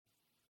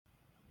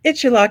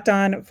It's your Locked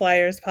On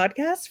Flyers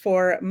podcast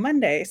for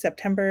Monday,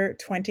 September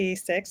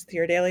 26th,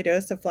 your daily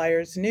dose of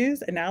Flyers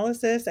news,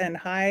 analysis, and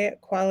high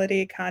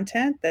quality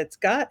content that's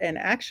got an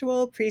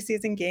actual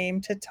preseason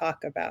game to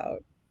talk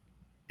about.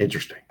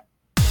 Interesting.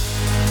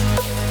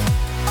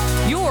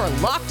 Your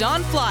Locked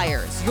On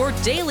Flyers, your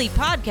daily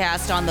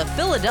podcast on the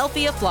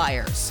Philadelphia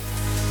Flyers.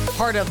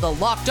 Part of the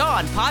Locked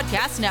On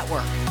Podcast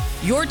Network,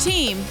 your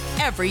team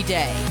every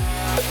day.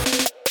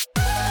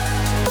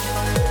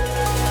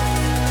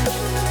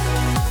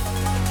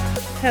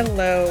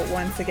 Hello,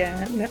 once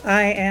again.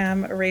 I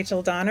am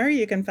Rachel Donner.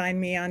 You can find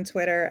me on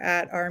Twitter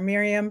at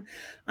rmiriam.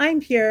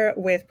 I'm here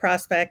with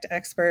prospect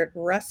expert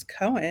Russ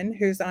Cohen,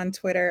 who's on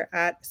Twitter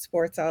at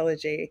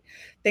Sportsology.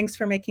 Thanks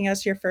for making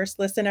us your first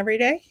listen every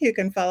day. You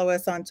can follow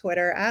us on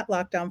Twitter at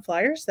Locked On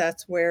Flyers.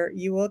 That's where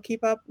you will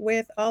keep up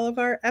with all of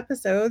our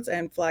episodes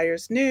and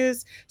Flyers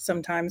news.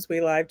 Sometimes we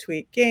live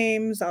tweet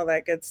games, all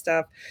that good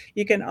stuff.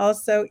 You can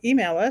also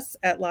email us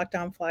at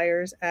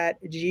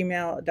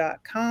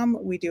lockedonflyers@gmail.com.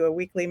 We do a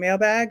weekly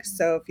mailbag,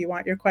 so if you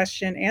want your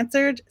question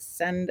answered,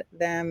 send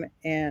them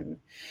in.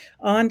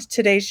 On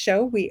today's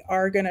show, we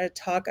are going to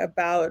talk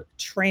about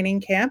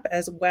training camp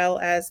as well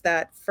as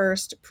that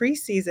first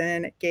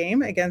preseason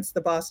game against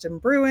the Boston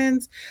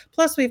Bruins.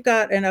 Plus, we've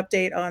got an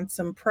update on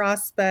some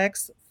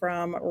prospects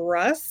from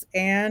Russ,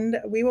 and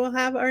we will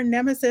have our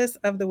nemesis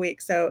of the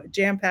week. So,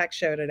 jam-packed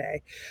show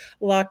today.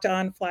 Locked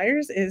On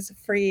Flyers is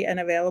free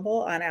and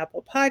available on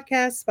Apple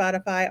Podcasts,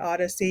 Spotify,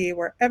 Odyssey,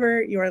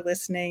 wherever you are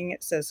listening.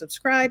 So,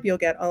 subscribe. You'll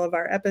get all of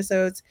our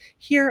episodes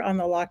here on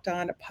the Locked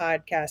On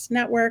Podcast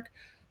Network.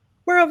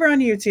 We're over on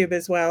YouTube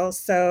as well,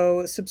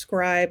 so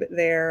subscribe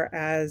there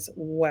as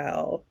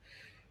well.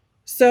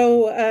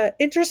 So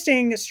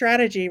interesting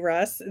strategy,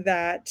 Russ,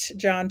 that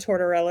John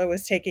Tortorella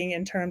was taking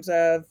in terms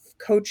of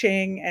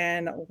coaching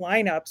and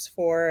lineups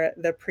for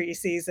the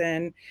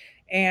preseason.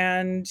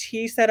 And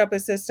he set up a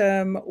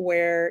system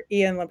where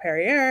Ian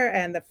LaPerriere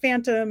and the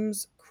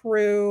Phantoms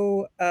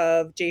crew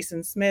of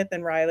Jason Smith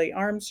and Riley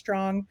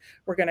Armstrong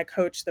were going to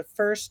coach the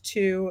first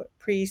two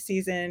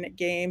preseason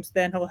games.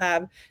 Then he'll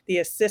have the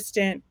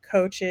assistant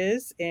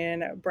coaches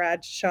in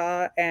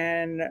Bradshaw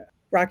and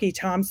Rocky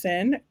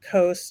Thompson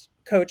coach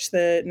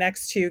the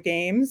next two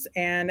games,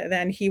 and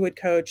then he would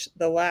coach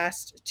the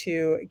last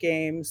two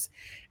games.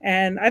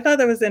 And I thought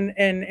that was an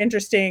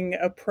interesting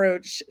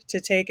approach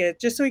to take it,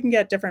 just so we can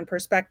get different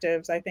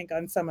perspectives, I think,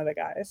 on some of the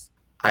guys.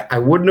 I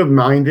wouldn't have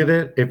minded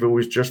it if it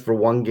was just for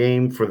one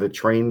game for the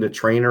train the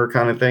trainer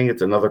kind of thing.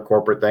 It's another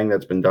corporate thing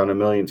that's been done a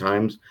million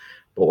times.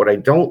 But what I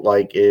don't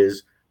like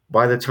is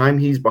by the time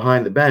he's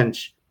behind the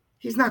bench,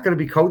 he's not going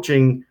to be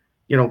coaching,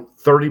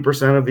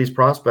 30% of these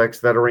prospects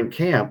that are in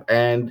camp.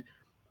 And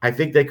I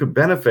think they could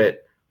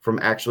benefit from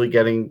actually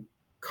getting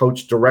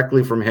coached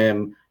directly from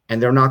him,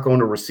 and they're not going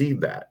to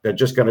receive that. They're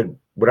just going to,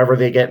 whatever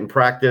they get in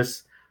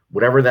practice,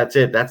 whatever that's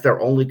it, that's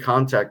their only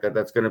contact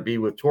that's going to be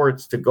with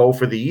Torts to go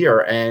for the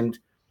year. And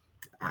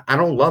I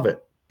don't love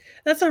it.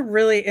 That's a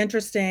really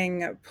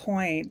interesting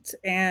point.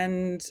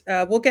 And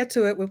we'll get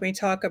to it when we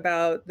talk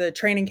about the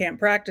training camp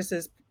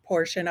practices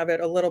portion of it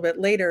a little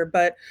bit later,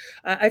 but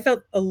I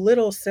felt a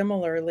little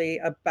similarly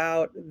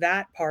about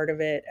that part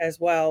of it as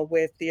well,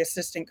 with the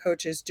assistant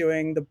coaches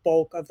doing the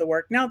bulk of the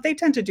work. Now, they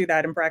tend to do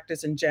that in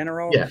practice in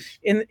general, yes,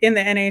 in the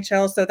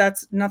NHL, so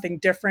that's nothing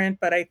different,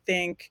 but I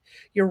think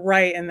you're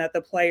right in that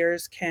the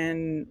players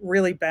can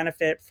really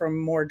benefit from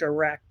more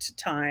direct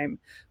time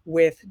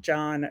with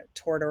John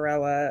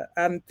Tortorella.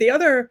 The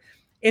other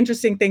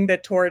interesting thing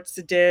that Torts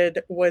did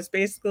was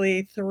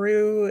basically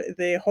threw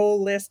the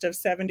whole list of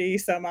 70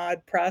 some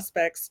odd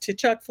prospects to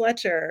Chuck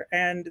Fletcher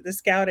and the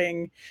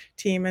scouting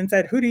team and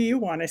said, who do you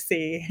want to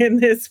see in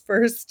this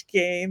first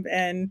game?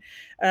 And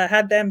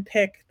had them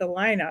pick the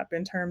lineup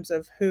in terms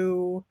of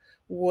who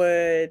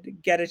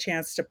would get a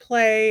chance to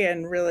play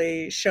and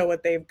really show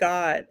what they've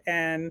got.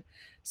 And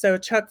so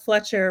Chuck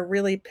Fletcher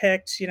really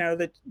picked,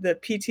 the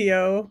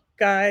PTO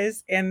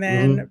guys, and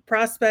then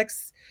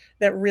prospects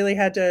that really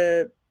had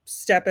to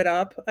step it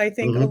up, I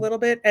think, a little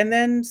bit. And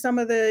then some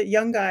of the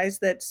young guys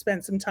that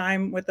spent some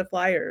time with the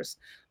Flyers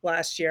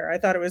last year. I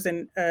thought it was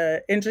an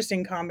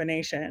interesting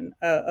combination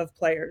of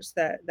players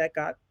that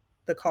got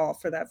the call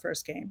for that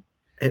first game.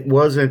 It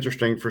was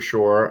interesting for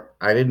sure.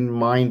 I didn't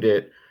mind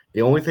it.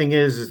 The only thing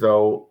is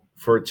though,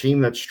 for a team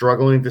that's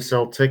struggling to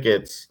sell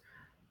tickets,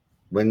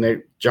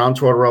 when John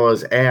Tortorella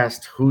is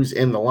asked who's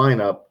in the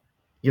lineup,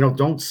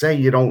 don't say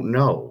you don't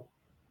know.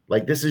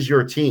 Like, this is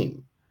your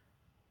team.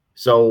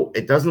 So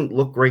it doesn't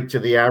look great to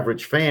the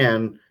average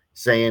fan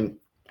saying,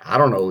 I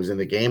don't know who's in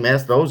the game.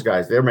 Ask those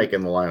guys. They're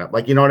making the lineup.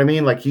 Like, you know what I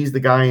mean? Like, he's the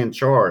guy in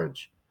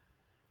charge.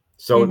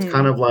 So it's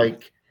kind of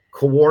like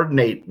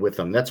coordinate with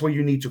them. That's where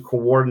you need to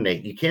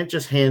coordinate. You can't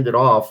just hand it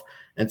off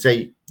and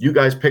say, you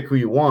guys pick who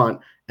you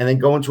want, and then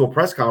go into a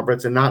press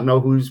conference and not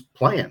know who's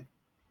playing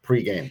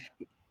pregame.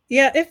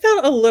 Yeah, it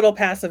felt a little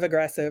passive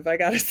aggressive, I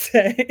got to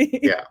say.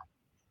 Yeah.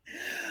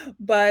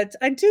 But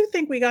I do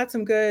think we got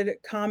some good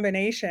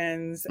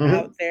combinations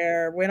out Mhm.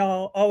 there when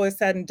all was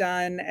said and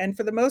done. And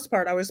for the most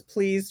part, I was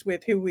pleased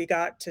with who we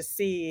got to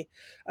see.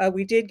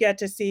 We did get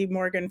to see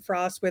Morgan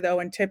Frost with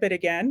Owen Tippett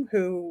again,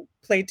 who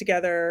played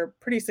together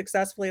pretty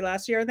successfully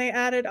last year. And they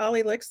added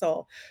Ollie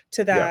Lixell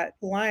to Yeah. that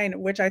line,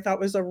 which I thought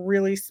was a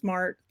really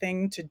smart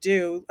thing to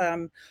do.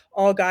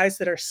 All guys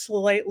that are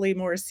slightly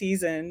more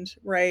seasoned,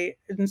 right?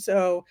 And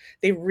so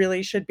they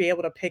really should be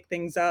able to pick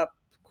things up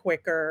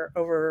quicker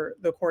over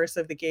the course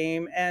of the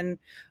game. And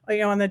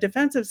on the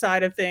defensive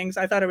side of things,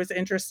 I thought it was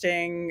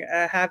interesting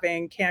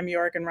having Cam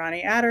York and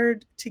Ronnie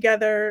Attard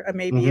together,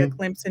 maybe a Mhm.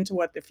 glimpse into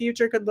what the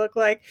future could look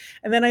like.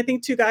 And then I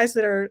think two guys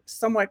that are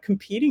somewhat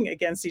competing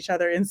against each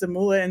other in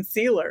Zamula and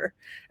Sealer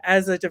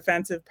as a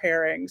defensive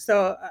pairing.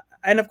 So,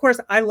 and of course,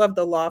 I love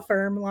the law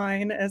firm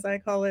line, as I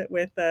call it,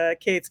 with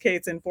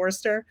Cates, and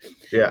Forster.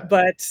 Yeah.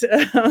 But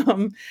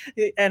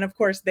and of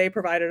course, they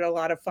provided a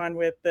lot of fun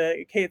with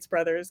the Cates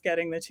brothers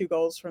getting the 2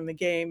 goals from the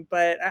game.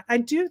 But I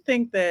do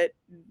think that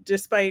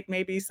despite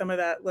maybe some of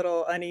that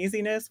little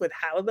uneasiness with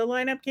how the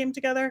lineup came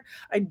together,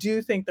 I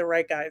do think the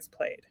right guys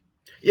played.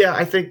 Yeah,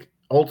 I think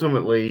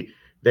ultimately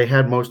they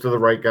had most of the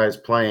right guys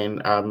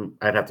playing.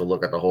 I'd have to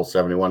look at the whole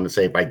 71 to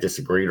say if I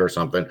disagreed or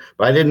something,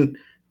 but I didn't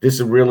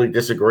really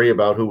disagree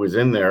about who was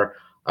in there.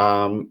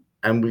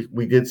 And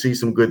we did see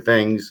some good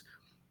things,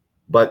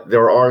 but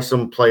there are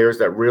some players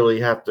that really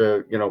have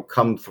to,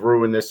 come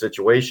through in this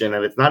situation.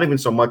 And it's not even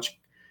so much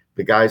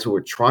the guys who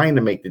are trying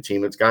to make the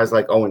team. It's guys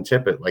like Owen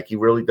Tippett. Like, he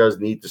really does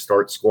need to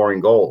start scoring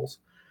goals.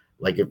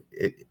 Like,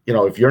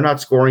 if you're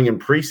not scoring in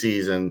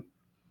preseason,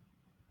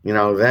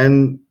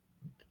 then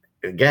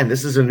again,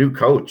 this is a new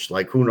coach.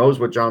 Like, who knows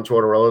what John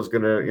Tortorella is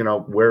going to,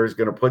 where he's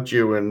going to put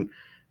you. And,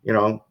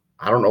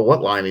 I don't know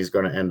what line he's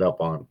going to end up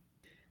on.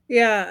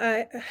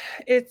 Yeah,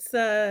 it's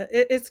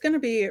going to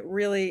be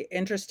really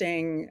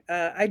interesting.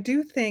 I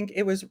do think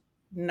it was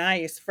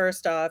nice.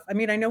 First off, I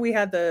mean, I know we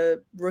had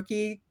the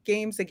rookie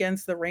games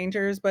against the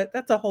Rangers, but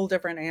that's a whole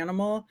different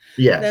animal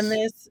than Yes.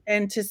 this.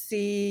 And to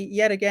see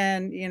yet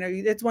again,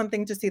 it's one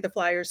thing to see the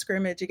Flyers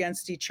scrimmage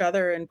against each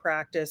other in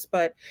practice,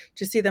 but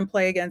to see them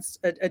play against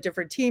a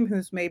different team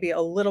who's maybe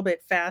a little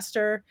bit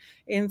faster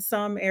in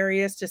some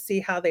areas, to see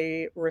how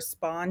they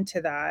respond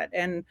to that.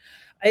 And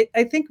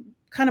I think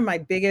kind of my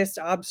biggest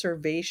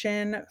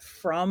observation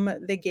from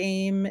the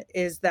game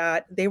is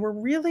that they were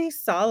really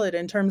solid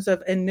in terms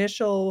of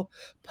initial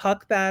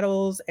puck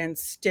battles and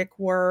stick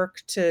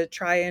work to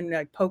try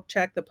and poke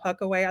check the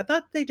puck away. I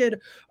thought they did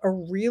a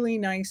really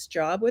nice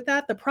job with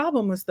that. The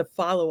problem was the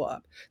follow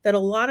up, that a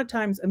lot of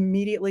times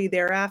immediately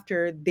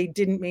thereafter, they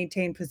didn't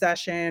maintain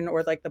possession,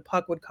 or like the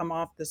puck would come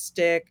off the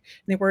stick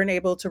and they weren't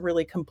able to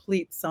really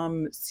complete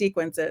some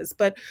sequences.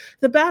 But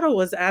the battle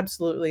was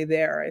absolutely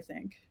there, I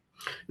think.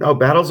 No,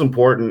 battle's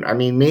important. I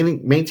mean,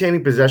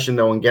 maintaining possession,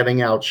 though, and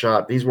getting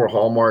outshot, these were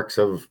hallmarks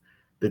of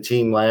the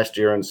team last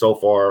year. And so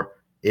far,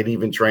 it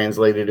even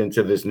translated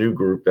into this new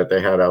group that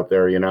they had out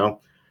there,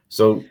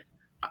 So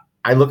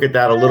I look at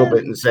that a little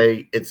bit and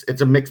say it's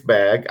a mixed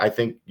bag. I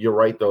think you're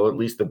right, though. At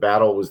least the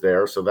battle was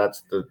there. So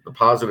that's the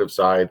positive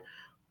side.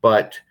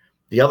 But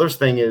the other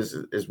thing is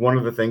one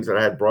of the things that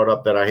I had brought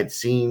up that I had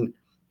seen.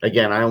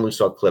 Again, I only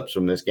saw clips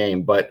from this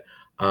game, but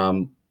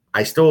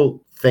I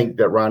still think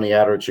that Ronnie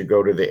Attard should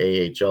go to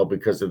the AHL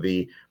because of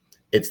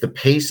it's the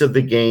pace of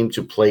the game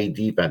to play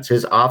defense.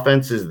 His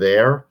offense is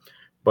there,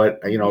 but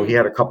he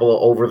had a couple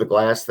of over the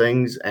glass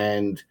things,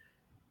 and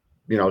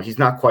he's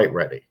not quite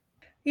ready.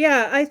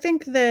 Yeah, I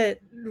think that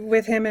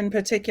with him in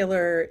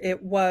particular,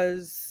 it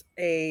was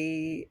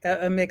a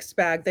mixed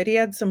bag, that he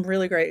had some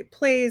really great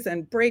plays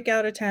and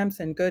breakout attempts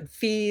and good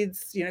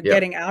feeds, Yep.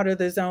 getting out of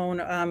the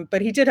zone.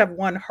 But he did have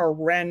one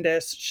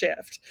horrendous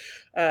shift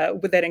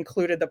that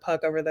included the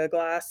puck over the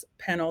glass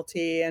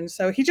penalty. And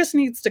so he just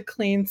needs to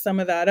clean some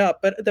of that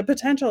up. But the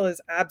potential is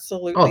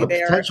absolutely The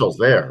there. potential's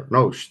there.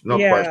 No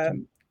Yeah.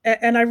 question.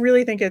 And I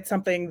really think it's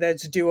something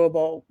that's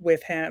doable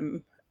with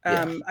him.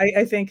 Yeah.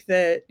 I think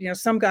that,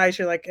 some guys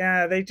you're like,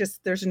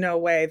 there's no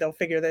way they'll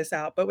figure this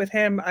out. But with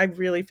him, I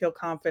really feel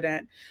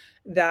confident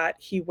that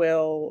he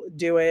will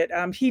do it.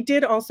 He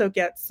did also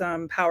get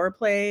some power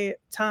play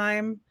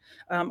time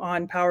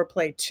on power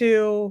play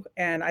 2,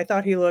 and I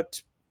thought he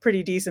looked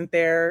pretty decent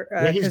there.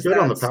 Yeah, he's good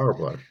on the power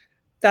play.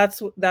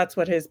 That's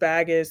what his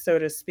bag is, so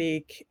to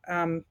speak.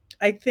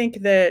 I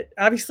think that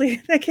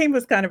obviously that game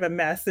was kind of a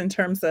mess in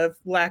terms of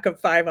lack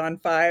of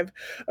 5-on-5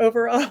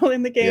 overall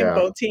in the game. Yeah.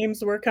 Both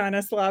teams were kind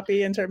of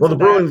sloppy in terms Well, of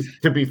the Bruins,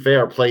 to be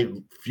fair, played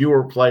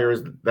fewer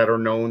players that are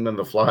known than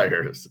the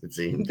Flyers, it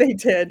seems. They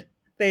did.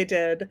 But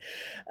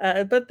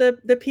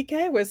the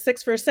PK was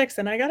 6 for 6,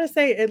 and I got to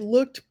say, it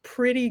looked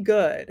pretty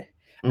good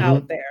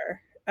out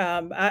there.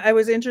 I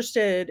was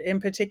interested in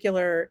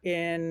particular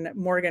in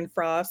Morgan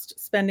Frost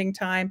spending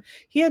time.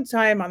 He had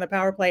time on the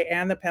power play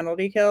and the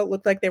penalty kill. It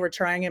looked like they were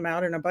trying him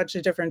out in a bunch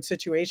of different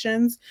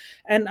situations.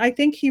 And I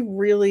think he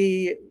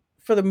really,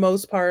 for the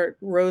most part,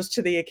 rose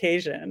to the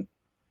occasion.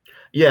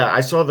 Yeah,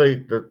 I saw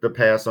the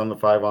pass on the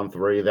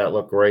 5-on-3. That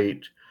looked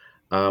great.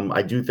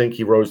 I do think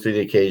he rose to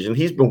the occasion.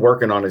 He's been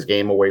working on his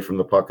game away from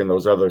the puck and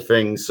those other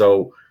things.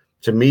 So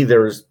to me,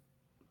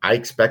 I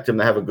expect him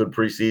to have a good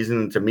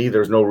preseason. And to me,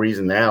 there's no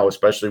reason now,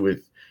 especially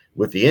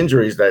with the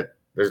injuries, that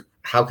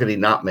how could he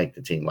not make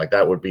the team? Like,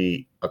 that would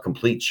be a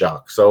complete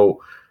shock.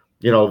 So,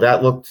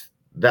 that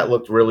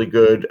looked really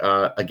good.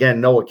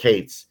 Again, Noah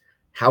Cates,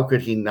 how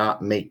could he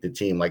not make the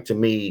team? Like, to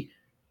me,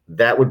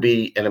 that would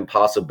be an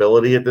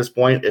impossibility at this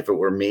point if it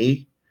were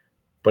me.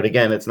 But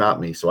again, it's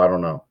not me, so I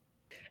don't know.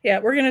 Yeah,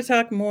 we're going to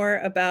talk more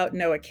about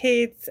Noah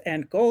Cates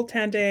and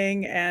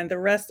goaltending and the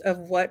rest of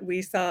what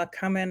we saw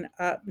coming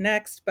up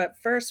next. But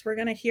first, we're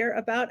going to hear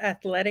about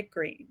Athletic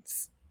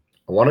Greens.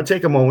 I want to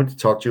take a moment to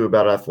talk to you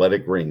about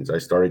Athletic Greens. I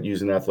started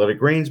using Athletic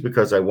Greens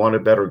because I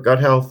wanted better gut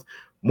health,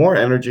 more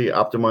energy,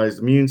 optimized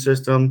immune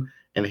system,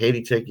 and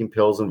hated taking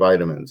pills and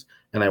vitamins.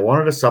 And I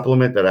wanted a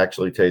supplement that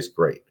actually tastes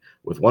great.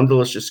 With one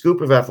delicious scoop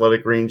of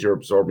Athletic Greens, you're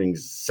absorbing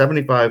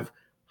 75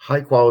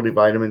 high-quality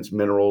vitamins,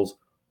 minerals,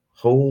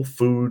 whole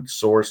food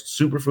sourced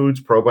superfoods,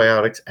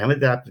 probiotics, and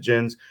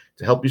adaptogens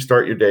to help you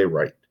start your day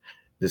right.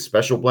 This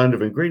special blend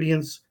of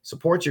ingredients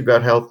supports your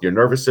gut health, your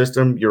nervous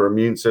system, your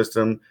immune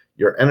system,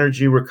 your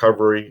energy,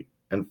 recovery,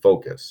 and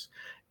focus.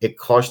 It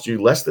costs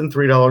you less than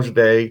 $3 a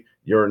day.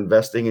 You're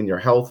investing in your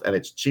health, and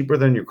it's cheaper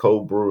than your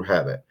cold brew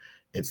habit.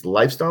 It's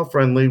lifestyle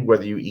friendly,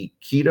 whether you eat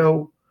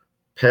keto,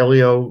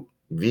 paleo,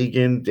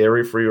 vegan,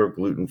 dairy-free, or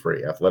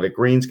gluten-free. Athletic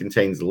Greens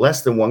contains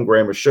less than 1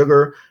 gram of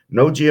sugar,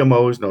 no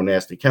GMOs, no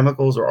nasty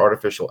chemicals or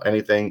artificial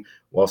anything,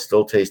 while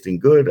still tasting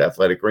good.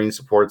 Athletic Greens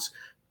supports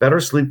better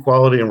sleep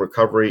quality and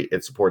recovery.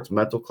 It supports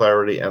mental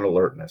clarity and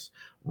alertness.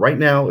 Right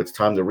now, it's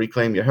time to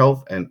reclaim your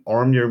health and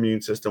arm your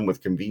immune system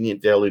with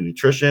convenient daily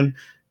nutrition.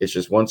 It's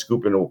just 1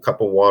 scoop into a cup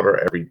of water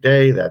every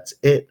day. That's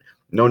it.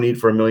 No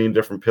need for a million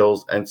different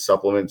pills and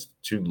supplements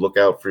to look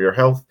out for your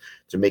health.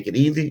 To make it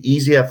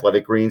easy,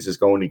 Athletic Greens is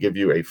going to give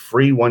you a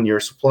free 1-year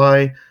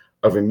supply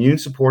of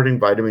immune-supporting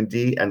vitamin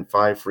D and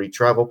 5 free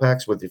travel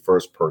packs with your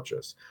first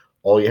purchase.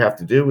 All you have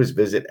to do is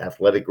visit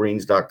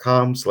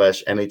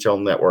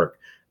athleticgreens.com/NHL Network.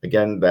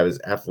 Again, that is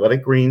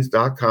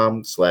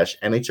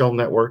athleticgreens.com/NHL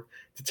Network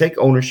to take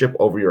ownership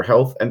over your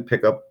health and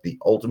pick up the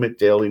ultimate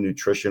daily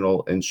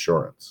nutritional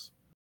insurance.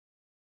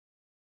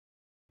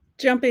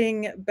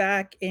 Jumping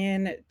back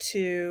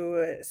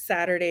into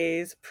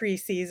Saturday's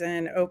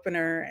preseason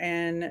opener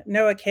and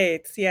Noah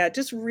Cates,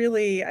 just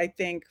really, I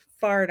think,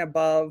 far and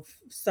above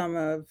some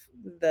of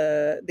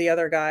the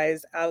other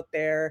guys out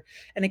there.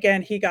 And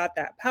again, he got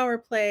that power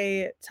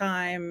play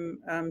time,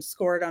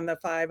 scored on the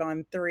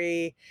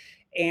 5-on-3,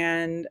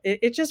 and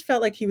it just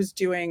felt like he was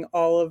doing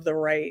all of the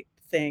right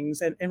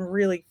things and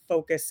really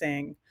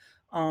focusing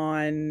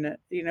on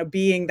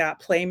being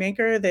that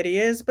playmaker that he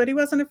is, but he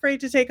wasn't afraid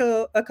to take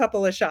a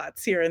couple of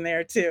shots here and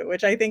there too,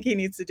 which I think he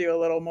needs to do a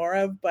little more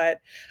of. But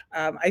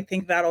I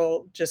think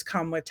that'll just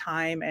come with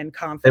time and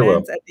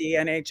confidence at the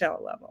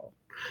NHL level.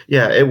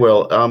 Yeah, it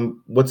will.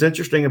 What's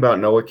interesting about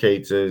Noah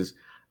Cates is,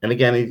 and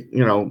again,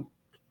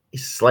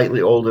 he's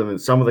slightly older than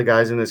some of the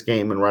guys in this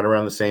game and right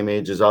around the same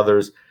age as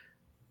others.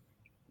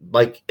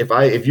 Like,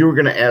 if you were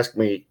going to ask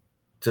me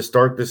to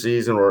start the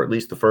season, or at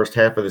least the first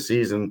half of the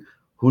season,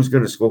 who's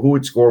going to score? Who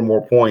would score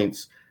more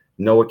points,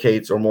 Noah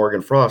Cates or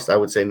Morgan Frost? I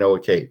would say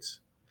Noah Cates,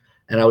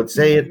 and I would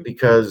say it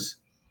because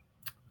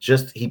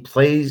just he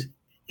plays.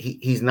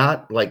 He's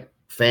not like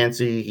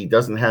fancy. He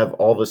doesn't have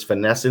all this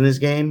finesse in his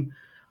game,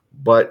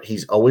 but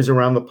he's always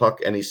around the puck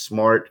and he's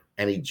smart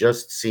and he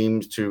just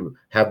seems to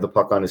have the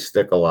puck on his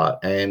stick a lot.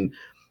 And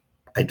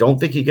I don't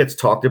think he gets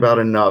talked about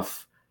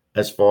enough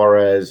as far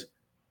as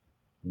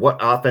what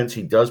offense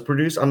he does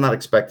produce. I'm not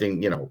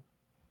expecting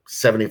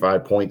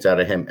 75 points out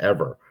of him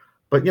ever.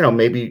 But,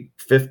 maybe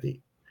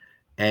 50.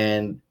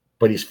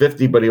 But he's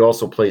 50, but he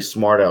also plays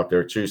smart out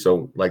there too.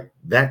 So like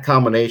that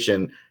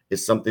combination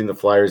is something the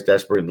Flyers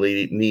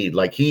desperately need.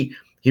 Like he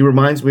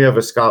reminds me of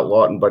a Scott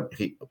Laughton, but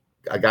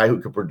a guy who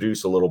could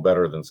produce a little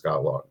better than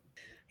Scott Laughton.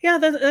 Yeah,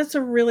 that's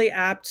a really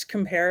apt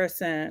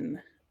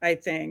comparison, I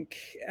think.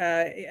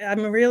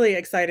 I'm really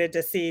excited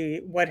to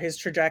see what his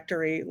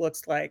trajectory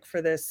looks like for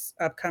this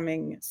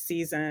upcoming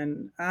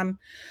season.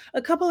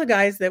 A couple of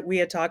guys that we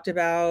had talked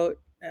about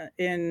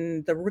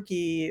in the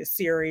rookie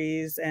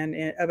series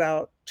and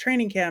about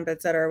training camp,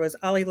 et cetera, was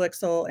Ollie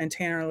Lycksell and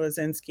Tanner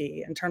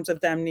Laczynski in terms of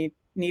them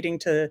needing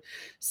to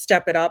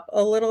step it up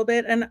a little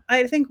bit. And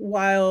I think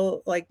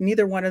while like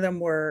neither one of them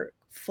were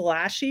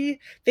flashy,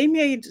 they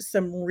made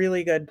some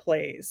really good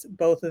plays,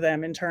 both of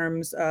them, in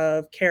terms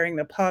of carrying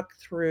the puck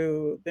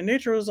through the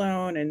neutral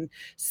zone and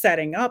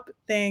setting up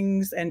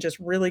things, and just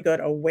really good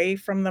away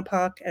from the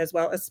puck as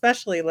well,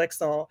 especially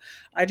Lycksell.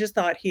 I just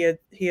thought he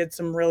had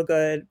some real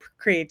good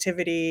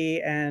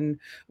creativity and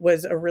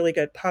was a really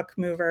good puck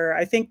mover.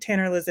 I think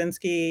Tanner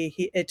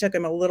Laczynski, it took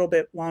him a little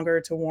bit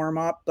longer to warm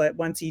up, but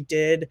once he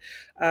did,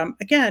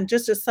 again,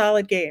 just a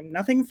solid game.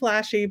 Nothing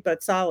flashy,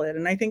 but solid.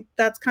 And I think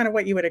that's kind of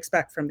what you would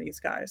expect from these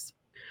guys.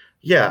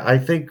 Yeah, I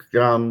think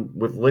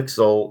with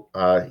Lycksell,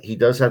 he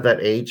does have that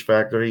age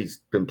factor.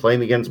 He's been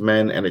playing against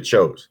men, and it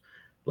shows.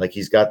 Like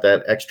he's got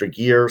that extra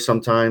gear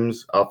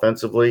sometimes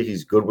offensively.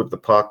 He's good with the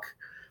puck.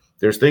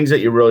 there's things that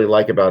you really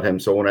like about him.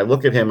 So when I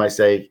look at him, I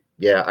say,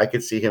 yeah, I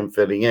could see him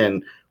fitting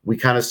in. We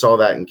kind of saw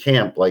that in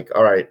camp. Like,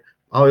 all right,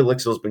 Ollie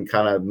Lixell's been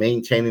kind of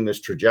maintaining this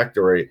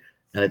trajectory,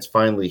 and it's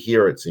finally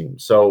here, it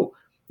seems. So,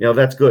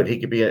 that's good. He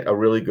could be a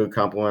really good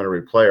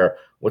complementary player.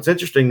 What's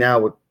interesting now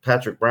with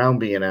Patrick Brown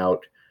being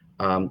out,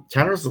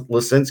 Tanner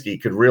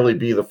Laczynski could really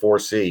be the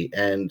 4C.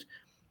 And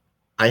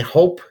I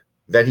hope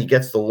that he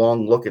gets the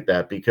long look at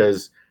that,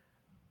 because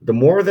the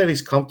more that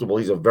he's comfortable,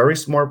 he's a very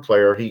smart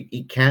player.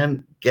 He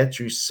can get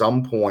you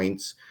some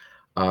points,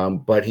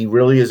 but he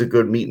really is a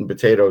good meat and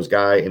potatoes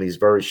guy, and he's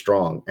very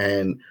strong.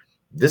 And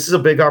this is a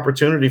big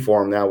opportunity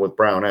for him now with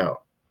Brown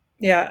out.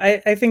 Yeah,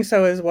 I think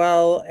so as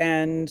well.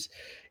 And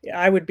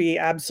I would be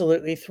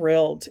absolutely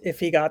thrilled if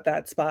he got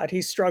that spot.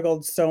 He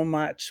struggled so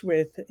much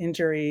with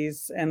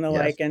injuries and the Yes.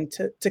 like, and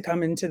to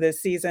come into this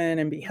season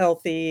and be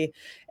healthy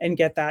and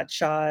get that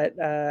shot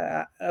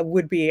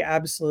would be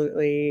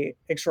absolutely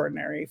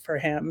extraordinary for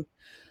him.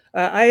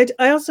 I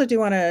also do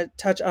want to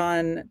touch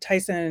on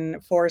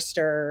Tyson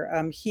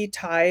Forster. He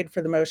tied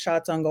for the most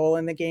shots on goal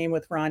in the game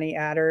with Ronnie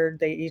Attard.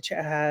 They each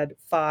had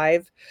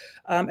 5.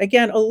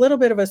 Again, a little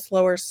bit of a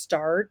slower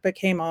start, but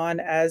came on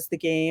as the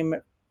game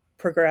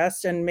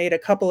progressed and made a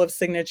couple of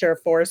signature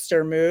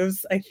Forster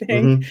moves, I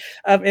think.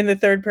 In the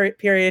third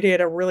period, he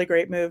had a really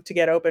great move to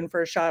get open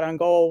for a shot on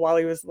goal while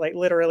he was like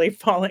literally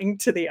falling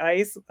to the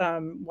ice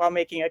while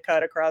making a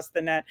cut across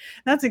the net.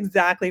 That's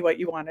exactly what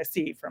you want to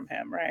see from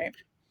him, right?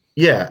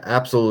 Yeah,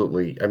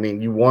 absolutely. I mean,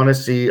 you want to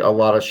see a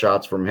lot of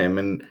shots from him,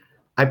 and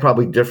I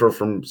probably differ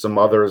from some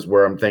others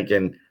where I'm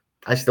thinking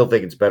I still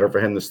think it's better for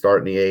him to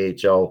start in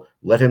the AHL,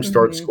 let him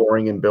start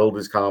scoring and build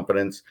his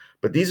confidence.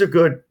 But these are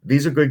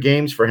good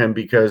games for him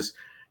because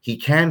he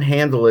can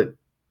handle it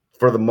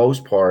for the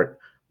most part.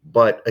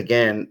 But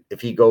again,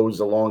 if he goes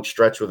a long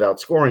stretch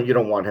without scoring, you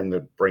don't want him to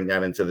bring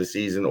that into the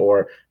season,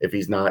 or if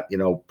he's not,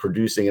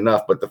 producing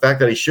enough. But the fact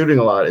that he's shooting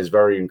a lot is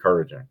very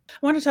encouraging. I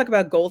want to talk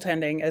about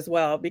goaltending as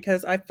well,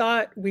 because I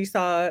thought we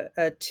saw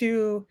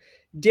 2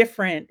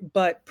 different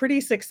but pretty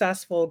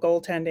successful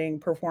goaltending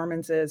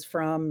performances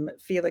from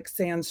Felix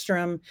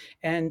Sandstrom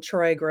and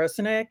Troy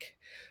Grosenick.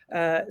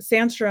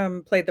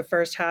 Sandstrom played the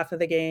first half of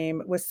the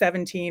game, was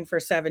 17 for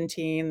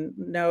 17,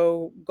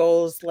 no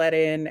goals let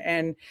in,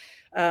 and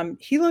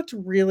he looked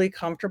really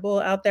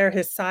comfortable out there.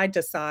 His side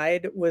to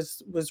side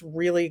was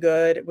really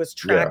good. It was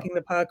tracking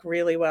the puck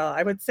really well.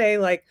 I would say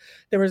like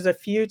there was a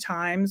few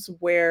times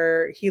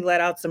where he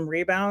let out some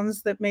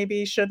rebounds that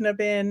maybe shouldn't have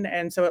been,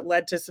 and so it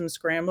led to some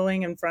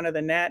scrambling in front of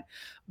the net.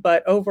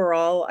 But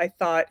overall, I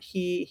thought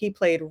he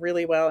played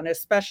really well, and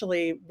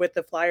especially with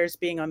the Flyers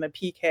being on the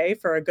PK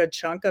for a good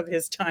chunk of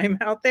his time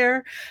out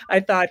there,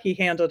 I thought he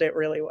handled it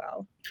really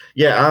well.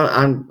 Yeah,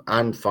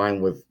 I'm fine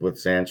with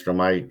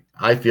Sandstrom.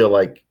 I feel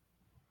like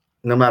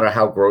no matter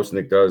how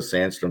Grosenick does,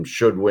 Sandstrom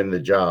should win the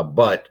job,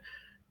 but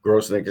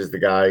Grosenick is the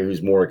guy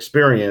who's more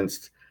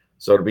experienced.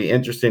 So it'll be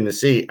interesting to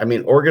see. I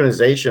mean,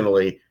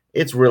 organizationally,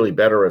 it's really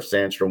better if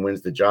Sandstrom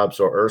wins the job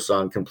so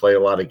Ersan can play a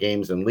lot of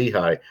games in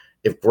Lehigh.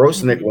 If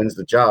Grosenick wins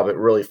the job, it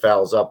really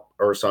fouls up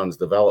Ersan's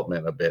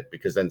development a bit,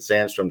 because then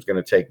Sandstrom's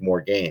going to take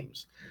more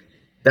games.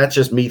 That's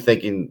just me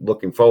thinking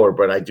looking forward,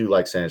 but I do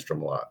like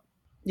Sandstrom a lot.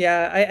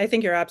 Yeah, I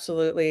think you're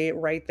absolutely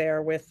right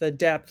there with the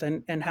depth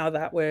and how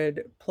that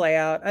would play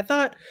out. I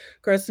thought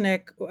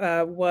Grosenick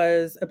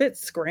was a bit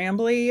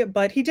scrambly,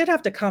 but he did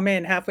have to come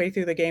in halfway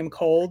through the game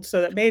cold, so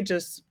that may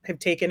just have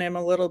taken him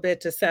a little bit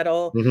to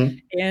settle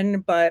in.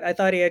 But I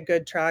thought he had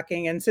good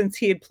tracking, and since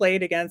he had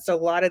played against a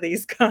lot of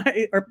these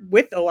guys, or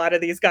with a lot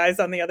of these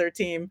guys on the other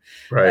team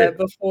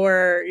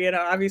before,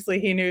 obviously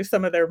he knew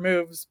some of their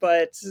moves,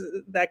 but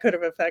that could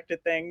have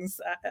affected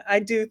things. I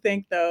do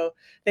think, though,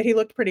 that he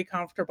looked pretty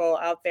comfortable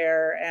out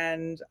there,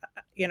 and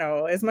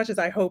as much as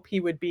I hope he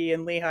would be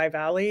in Lehigh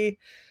Valley,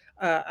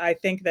 I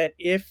think that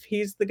if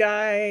he's the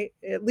guy,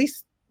 at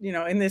least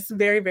in this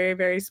very, very,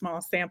 very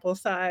small sample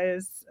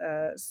size,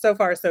 so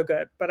far so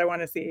good, but I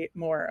want to see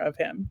more of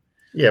him.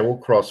 Yeah, we'll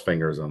cross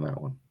fingers on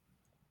that one.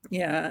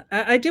 Yeah,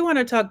 I do want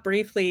to talk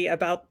briefly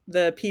about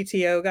the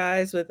PTO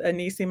guys with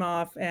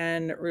Anisimov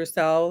and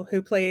Roussel,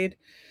 who played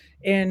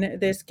in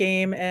this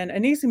game, and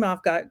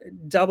Anisimov got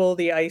double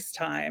the ice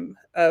time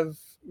of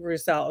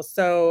Roussel.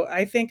 So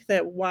I think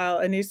that while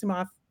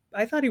Anisimov,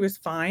 I thought he was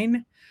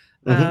fine.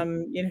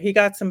 He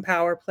got some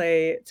power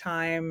play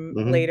time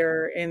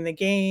later in the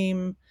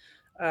game.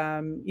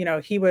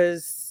 He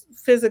was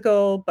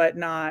physical, but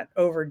not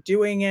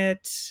overdoing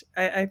it.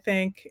 I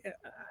think,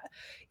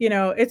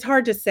 it's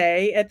hard to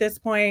say at this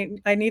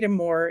point. I need him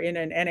more in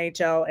an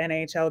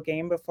NHL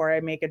game before I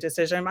make a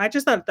decision. I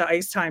just thought the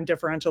ice time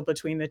differential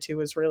between the two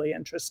was really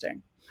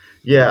interesting.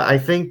 Yeah, I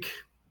think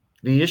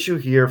the issue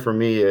here for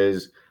me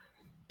is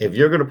if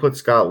you're going to put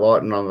Scott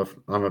Laughton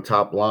on the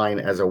top line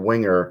as a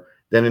winger,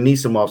 then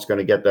Anisimov's going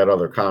to get that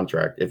other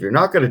contract. If you're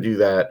not going to do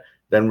that,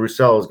 then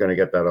Roussel is going to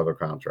get that other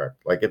contract.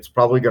 Like, it's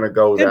probably going to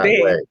go that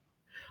way.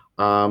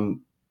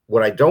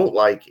 What I don't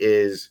like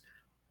is,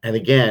 and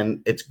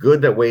again, it's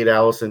good that Wade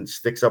Allison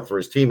sticks up for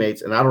his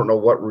teammates, and I don't know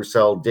what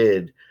Roussel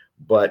did,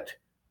 but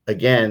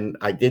again,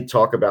 I did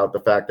talk about the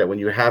fact that when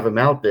you have him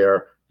out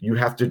there, you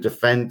have to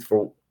defend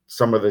for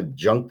some of the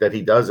junk that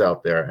he does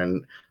out there.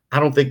 And I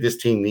don't think this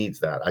team needs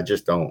that. I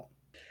just don't.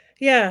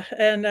 Yeah,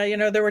 and,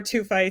 there were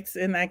 2 fights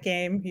in that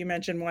game. You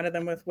mentioned one of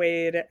them with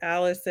Wade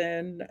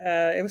Allison.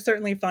 It was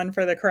certainly fun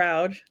for the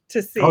crowd to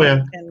Oh, see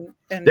yeah.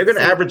 and They're going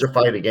to see average those. a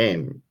fight a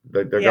game.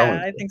 They're Yeah, going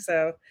I to. think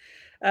so.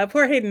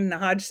 Poor Hayden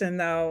Hodgson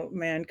though,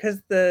 man,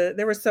 because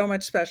there was so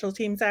much special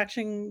teams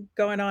action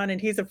going on,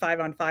 and he's a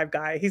 5-on-5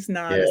 guy. He's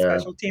not a Yeah.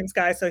 special teams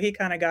guy, so he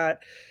kinda got,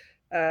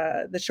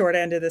 the short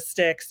end of the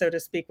stick, so to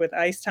speak, with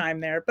ice time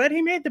there, but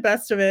he made the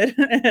best of it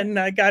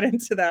and, got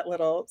into that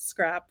little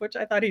scrap, which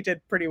I thought he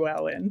did pretty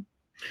well in.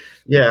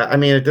 Yeah. I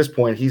mean, at this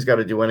point, he's got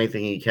to do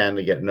anything he can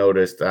to get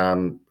noticed.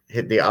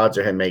 The odds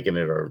of him making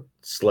it are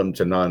slim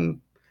to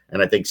none.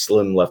 And I think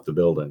Slim left the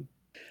building.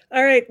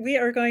 All right, we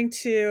are going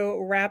to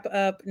wrap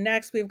up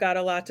next. We've got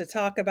a lot to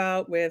talk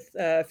about with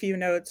a few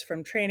notes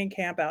from training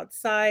camp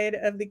outside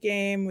of the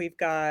game. We've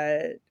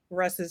got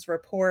Russ's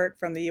report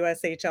from the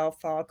USHL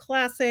Fall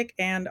Classic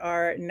and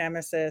our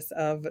nemesis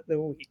of the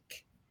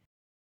week.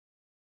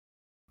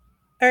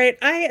 All right,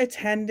 I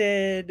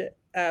attended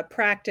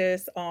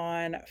practice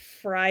on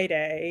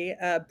Friday.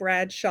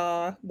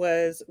 Bradshaw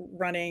was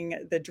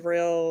running the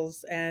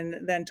drills, and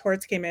then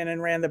Torts came in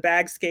and ran the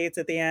bag skates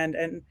at the end.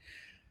 And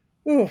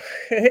ooh,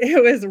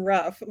 it was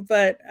rough,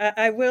 but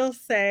I will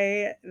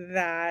say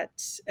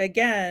that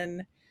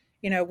again,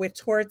 with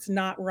Torts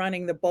not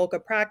running the bulk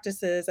of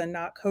practices and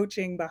not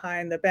coaching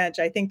behind the bench,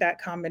 I think that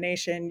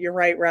combination, you're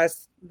right,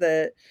 Russ,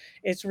 that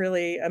it's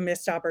really a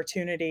missed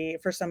opportunity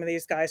for some of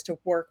these guys to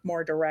work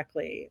more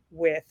directly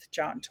with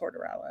John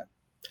Tortorella.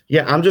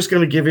 Yeah, I'm just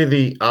going to give you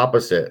the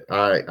opposite.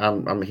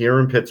 I'm here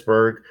in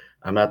Pittsburgh.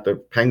 I'm at the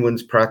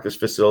Penguins practice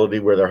facility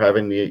where they're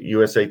having the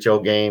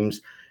USHL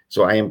games.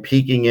 So I am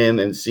peeking in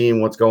and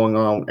seeing what's going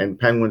on in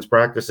Penguins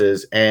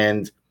practices,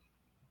 and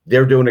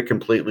they're doing it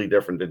completely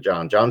different than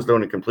John. John's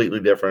doing it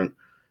completely different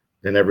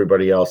than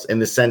everybody else in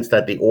the sense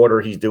that the order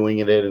he's doing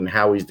it in and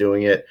how he's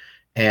doing it.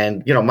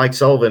 And, Mike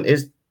Sullivan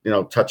is,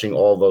 touching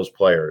all those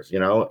players,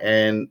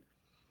 and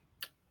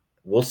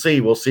we'll see.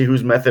 We'll see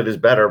whose method is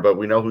better, but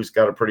we know who's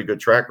got a pretty good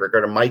track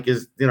record. And Mike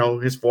is,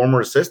 his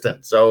former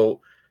assistant. So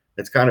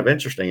it's kind of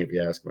interesting if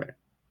you ask me.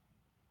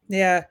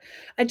 Yeah.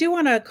 I do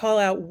wanna call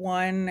out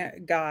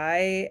one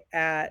guy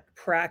at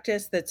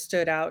practice that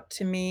stood out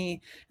to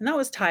me, and that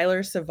was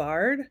Tyler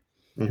Savard.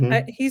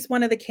 Mm-hmm. He's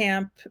one of the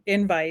camp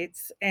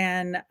invites,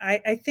 and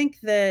I think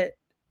that,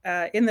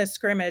 in the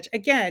scrimmage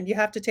again, you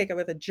have to take it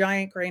with a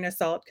giant grain of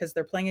salt because 'cause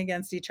they're playing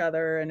against each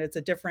other, and it's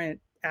a different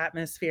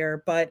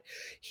atmosphere, but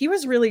he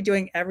was really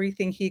doing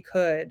everything he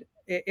could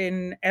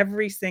in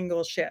every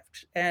single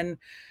shift, and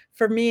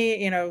for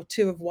me,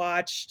 to have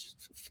watched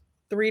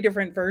 3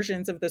 different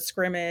versions of the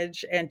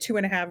scrimmage and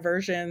 2.5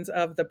 versions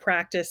of the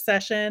practice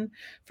session,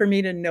 for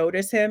me to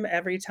notice him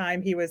every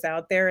time he was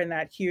out there in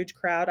that huge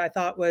crowd, I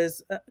thought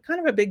was,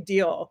 kind of a big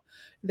deal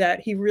that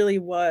he really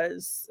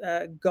was,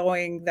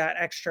 going that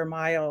extra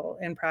mile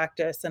in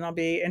practice, and I'll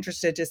be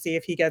interested to see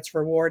if he gets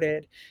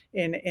rewarded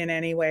in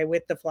any way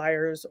with the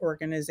Flyers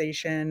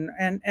organization,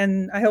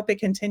 and I hope it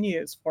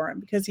continues for him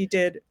because he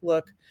did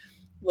look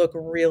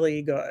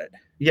really good.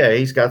 Yeah,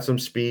 he's got some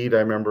speed. I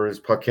remember his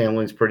puck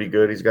handling's pretty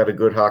good. He's got a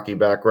good hockey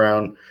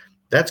background.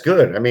 That's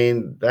good. I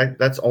mean,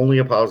 that's only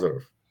a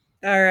positive.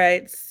 All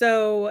right.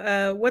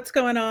 So, what's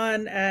going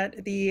on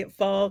at the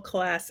Fall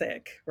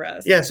Classic,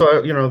 Russ? Yeah,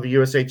 so the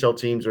USHL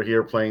teams are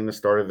here playing the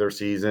start of their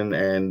season,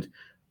 and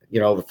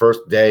the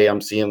first day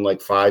I'm seeing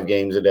like 5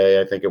 games a day,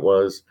 I think it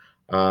was.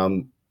 Now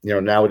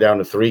we're down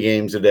to 3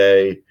 games a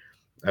day.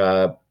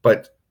 But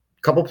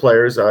a couple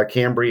players,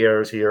 Cam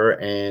Briere is here,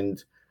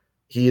 and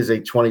he is a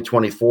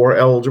 2024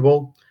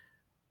 eligible.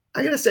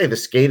 I gotta say the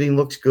skating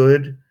looks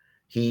good.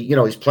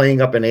 He's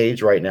playing up in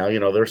age right now.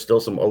 There's still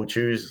some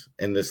Ochus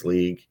in this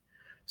league,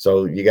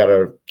 so you got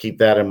to keep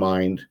that in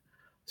mind.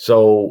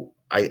 So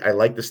I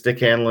like the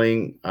stick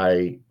handling.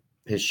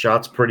 His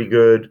shot's pretty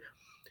good.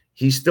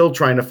 He's still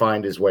trying to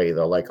find his way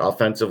though. Like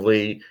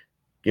offensively,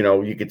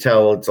 you could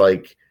tell it's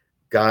like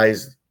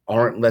guys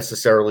aren't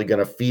necessarily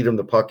going to feed him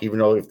the puck, even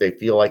though if they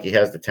feel like he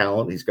has the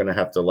talent, he's going to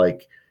have to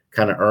like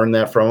kind of earn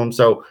that from him.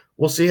 So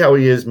we'll see how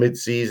he is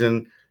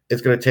mid-season.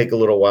 It's going to take a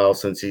little while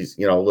since he's,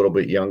 a little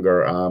bit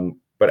younger.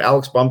 But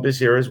Alex Bump is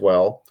here as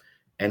well.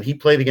 And he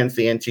played against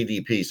the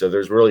NTDP. So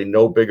there's really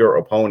no bigger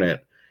opponent.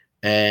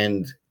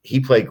 And he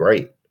played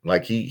great.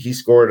 Like he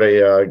scored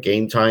a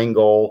game-tying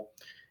goal.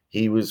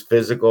 He was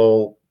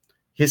physical.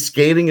 His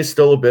skating is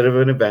still a bit of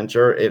an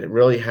adventure. It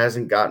really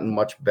hasn't gotten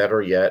much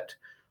better yet.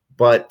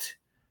 But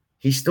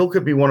he still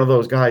could be one of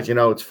those guys.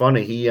 It's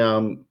funny.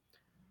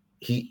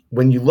 He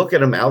when you look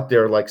at him out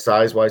there, like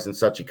size-wise and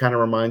such, he kind of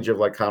reminds you of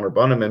like Connor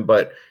Bunnaman,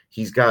 but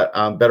he's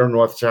got better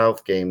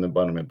north-south game than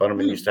Bunnaman.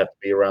 Bunnaman used to have to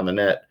be around the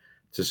net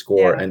to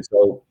score. Yeah. And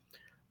so,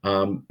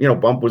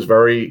 Bump was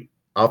very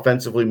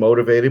offensively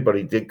motivated, but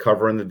he did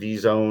cover in the D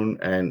zone,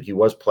 and he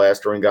was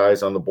plastering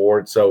guys on the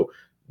board. So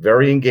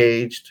very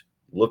engaged,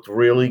 looked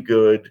really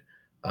good.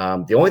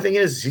 The only thing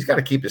is he's got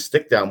to keep his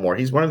stick down more.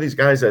 He's one of these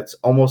guys that's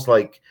almost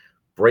like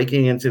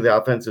breaking into the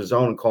offensive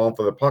zone and calling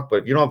for the puck. But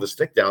if you don't have the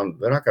stick down,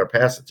 they're not going to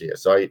pass it to you.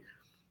 So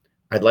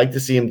I'd like to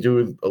see him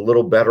do a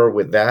little better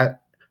with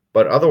that.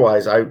 But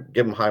otherwise, I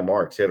give him high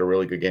marks. He had a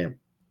really good game.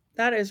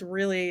 That is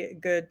really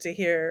good to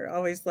hear.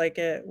 Always like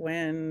it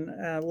when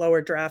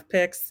lower draft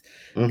picks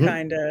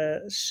kind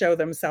of show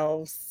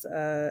themselves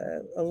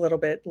a little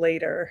bit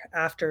later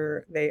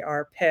after they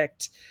are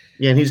picked.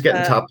 Yeah, and he's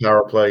getting top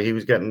power play. He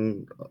was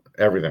getting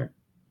everything.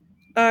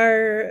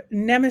 Our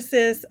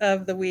nemesis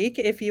of the week,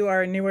 if you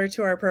are newer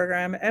to our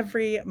program,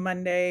 every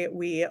Monday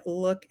we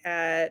look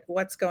at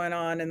what's going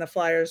on in the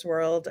Flyers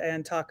world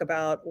and talk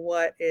about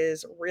what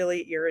is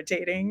really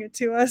irritating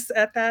to us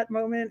at that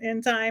moment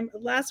in time.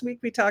 Last week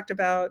we talked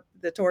about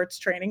the Torts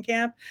training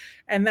camp,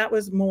 and that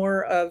was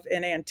more of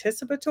an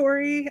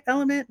anticipatory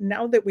element.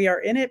 Now that we are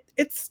in it,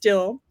 it's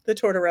still the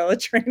Tortorella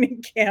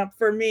training camp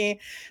for me,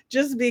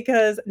 just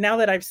because now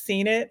that I've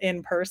seen it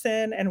in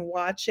person and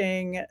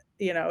watching,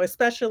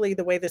 especially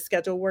the way the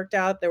schedule worked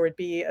out, there would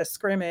be a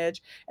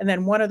scrimmage, and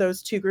then one of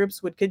those two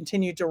groups would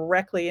continue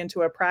directly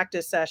into a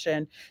practice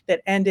session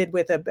that ended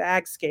with a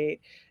bag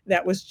skate.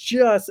 That was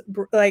just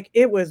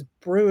it was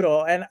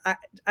brutal. And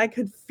I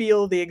could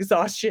feel the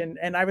exhaustion,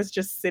 and I was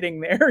just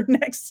sitting there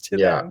next to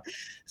them.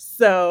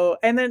 So,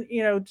 and then,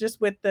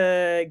 just with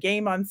the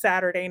game on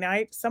Saturday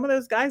night, some of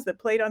those guys that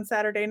played on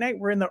Saturday night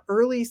were in the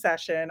early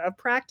session of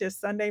practice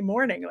Sunday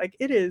morning. Like,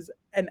 it is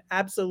an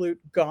absolute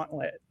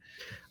gauntlet.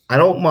 I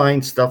don't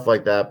mind stuff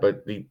like that,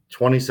 but the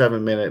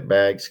 27-minute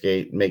bag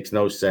skate makes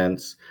no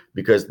sense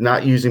because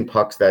not using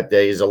pucks that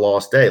day is a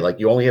lost day. Like,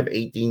 you only have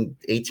 18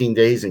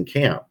 days in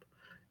camp.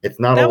 It's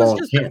not a long camp.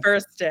 That was just the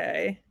first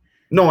day.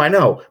 No, I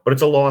know, but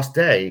it's a lost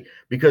day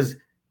because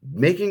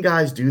making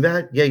guys do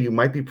that, yeah, you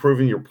might be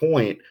proving your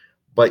point,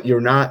 but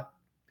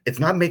it's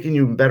not making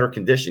you in better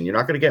condition. You're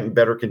not going to get in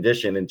better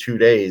condition in 2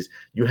 days.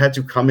 You had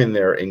to come in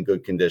there in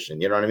good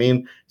condition. You know what I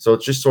mean? So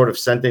it's just sort of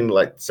setting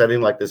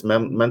this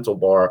mental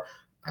bar.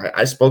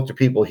 I spoke to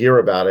people here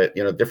about it,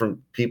 different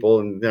people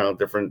and,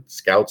 different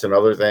scouts and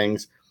other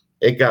things.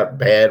 It got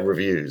bad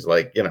reviews.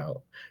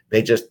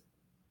 They just,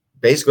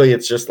 basically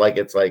it's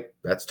like,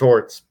 that's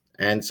Torts.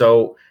 And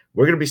so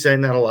we're going to be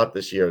saying that a lot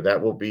this year. That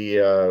will be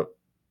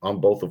on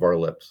both of our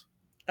lips.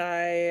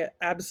 I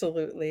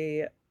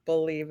absolutely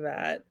believe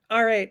that.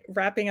 All right,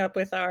 wrapping up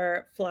with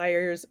our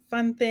Flyers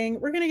fun thing.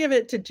 We're going to give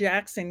it to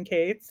Jackson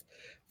Cates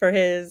for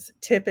his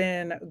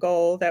tip-in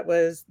goal. That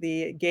was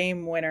the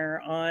game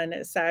winner on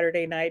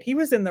Saturday night. He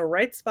was in the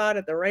right spot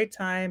at the right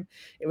time.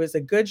 It was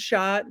a good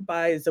shot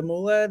by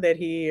Zamula that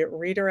he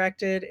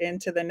redirected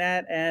into the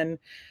net, and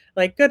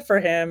good for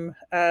him.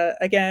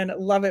 Again,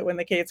 love it when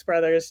the Cates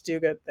brothers do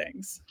good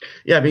things.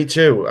 Yeah, me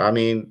too. I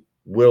mean,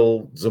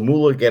 will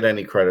Zamula get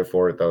any credit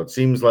for it, though? It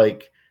seems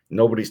like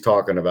nobody's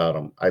talking about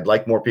him. I'd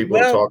like more people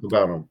to talk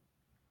about him.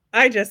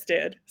 I just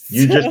did.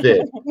 You just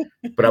did.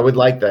 But I would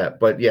like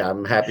that. But yeah,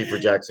 I'm happy for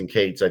Jackson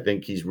Cates. I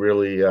think he's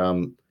really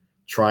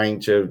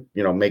trying to,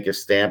 make a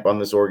stamp on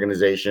this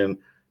organization.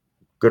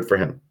 Good for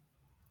him.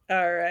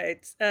 All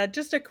right.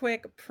 Just a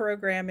quick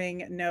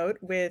programming note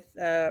with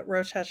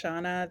Rosh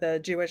Hashanah, the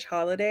Jewish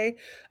holiday.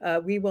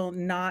 We will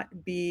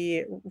not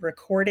be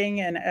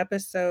recording an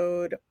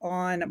episode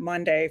on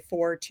Monday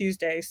for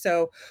Tuesday.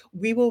 So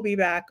we will be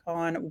back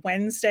on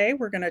Wednesday.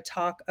 We're going to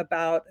talk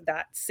about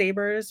that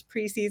Sabres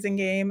preseason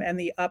game and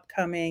the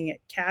upcoming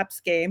Caps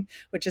game,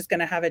 which is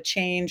going to have a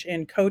change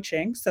in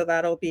coaching. So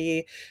that'll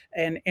be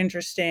an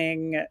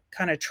interesting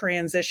kind of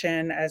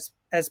transition as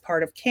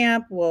part of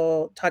camp.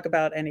 We'll talk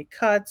about any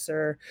cuts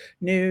or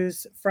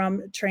news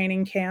from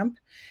training camp.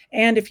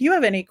 And if you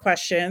have any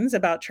questions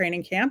about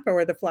training camp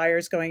or the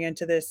Flyers going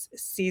into this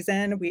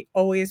season, we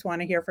always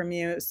want to hear from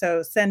you.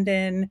 So send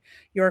in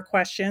your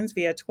questions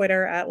via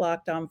Twitter at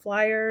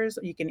LockedOnFlyers.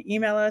 You can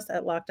email us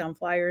at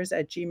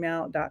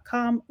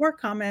lockedonflyers@gmail.com or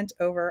comment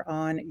over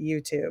on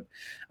YouTube.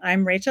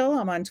 I'm Rachel.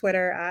 I'm on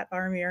Twitter at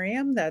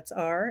rmiriam. That's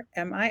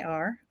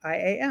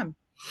RMIRIAM.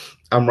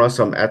 I'm Russ.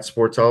 I'm at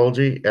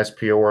Sportsology,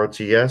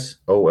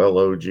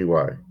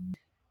 SPORTSOLOGY.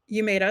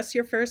 You made us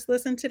your first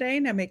listen today.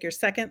 Now make your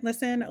second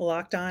listen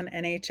Locked On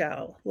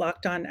NHL.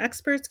 Locked On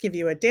experts give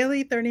you a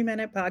daily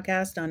 30-minute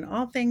podcast on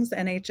all things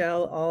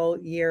NHL all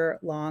year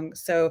long.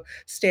 So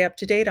stay up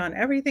to date on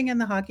everything in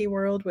the hockey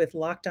world with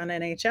Locked On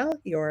NHL,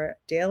 your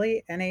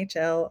daily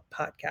NHL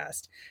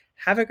podcast.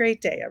 Have a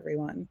great day,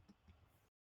 everyone.